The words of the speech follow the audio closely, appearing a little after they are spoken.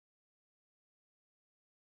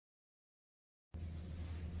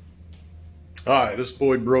Hi, this is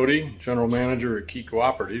Brodie, General Manager at Key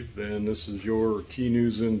Cooperative, and this is your Key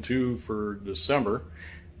News in 2 for December.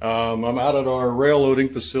 I'm out at our rail loading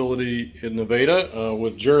facility in Nevada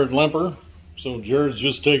with Jarod Lemper. So Jarod's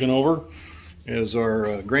just taken over as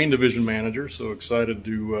our grain division manager, so excited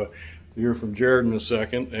to hear from Jarod in a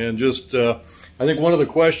second. And just, I think one of the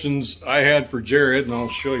questions I had for Jarod, and I'll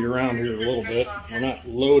show you around here a little bit, we're not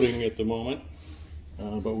loading at the moment,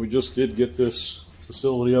 but we just did get this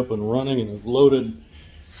facility up and running and have loaded,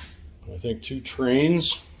 I think, 2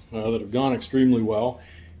 trains that have gone extremely well.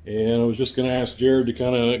 And I was just going to ask Jarod to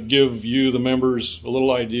kind of give you, the members, a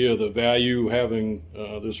little idea of the value having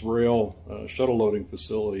this rail shuttle loading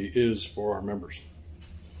facility is for our members.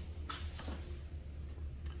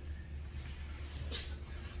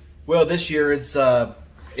 Well, this year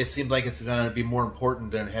it seems like it's going to be more important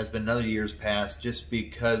than it has been in other years past, just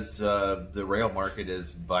because the rail market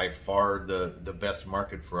is by far the best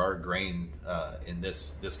market for our grain in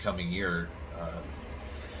this coming year.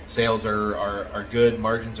 Sales are good,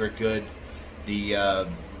 margins are good. The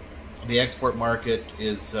export market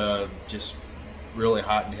is just really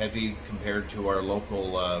hot and heavy compared to our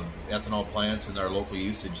local ethanol plants and our local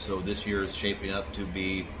usage. So this year is shaping up to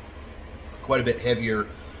be quite a bit heavier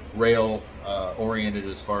rail oriented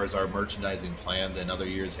as far as our merchandising plan than other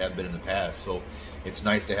years have been in the past. So it's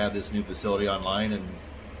nice to have this new facility online, and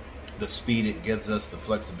the speed it gives us, the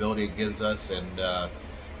flexibility it gives us, and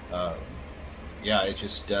yeah, it's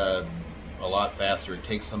just a lot faster. It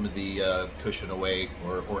takes some of the cushion away,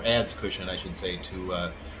 or adds cushion, I should say,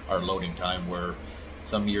 to our loading time, where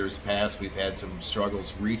some years past we've had some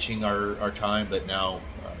struggles reaching our time, but now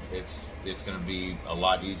it's going to be a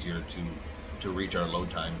lot easier to reach our load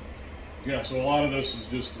time. Yeah, so a lot of this is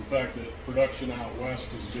just the fact that production out west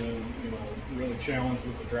has been, really challenged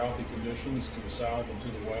with the droughty conditions to the south and to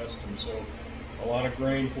the west, and so a lot of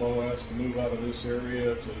grain flow has to move out of this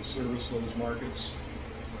area to service those markets,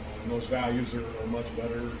 and those values are much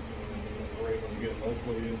better than we're able to get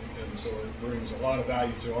locally, and so it brings a lot of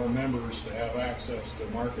value to our members to have access to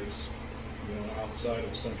markets, outside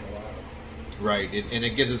of Central Iowa. Right, and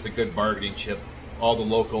it gives us a good bargaining chip. All the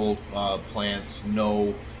local plants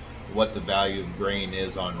know what the value of grain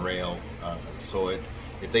is on rail, so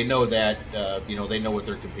if they know that, they know what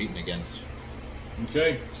they're competing against.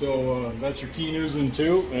 Okay, so that's your Key News in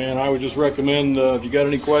 2, and I would just recommend, if you got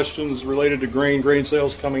any questions related to grain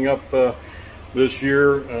sales coming up this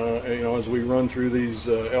year, as we run through these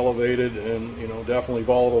elevated and definitely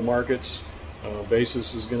volatile markets,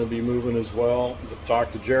 basis is going to be moving as well.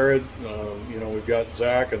 Talk to Jarod. We've got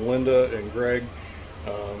Zach and Linda and Greg.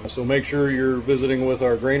 So make sure you're visiting with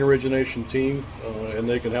our grain origination team, and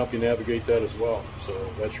they can help you navigate that as well. So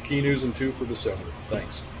that's your Key News in 2 for December.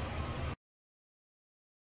 Thanks.